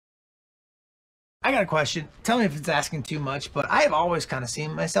I got a question. Tell me if it's asking too much, but I have always kind of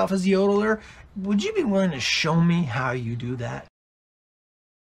seen myself as a yodeler. Would you be willing to show me how you do that?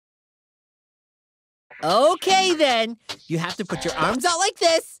 Okay, then. You have to put your arms out like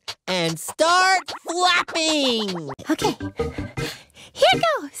this and start flapping. Okay. Here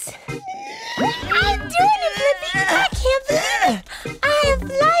goes. I'm doing it, Blippi. I can't believe it. I am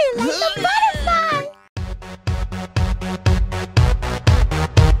flying like a butterfly.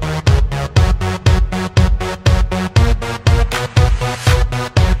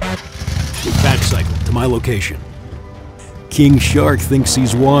 Back cycle to my location. King Shark thinks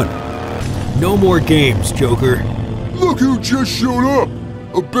he's won. No more games, Joker. Look who just showed up!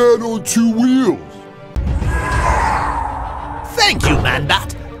 A bat on two wheels! Thank you,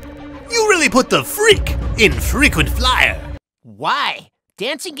 Man-Bat. You really put the freak in frequent flyer. Why?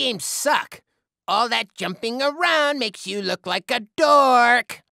 Dancing games suck. All that jumping around makes you look like a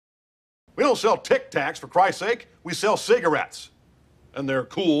dork. We don't sell Tic Tacs, for Christ's sake. We sell cigarettes. And they're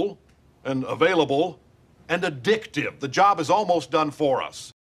cool and available and addictive. The job is almost done for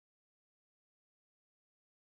us.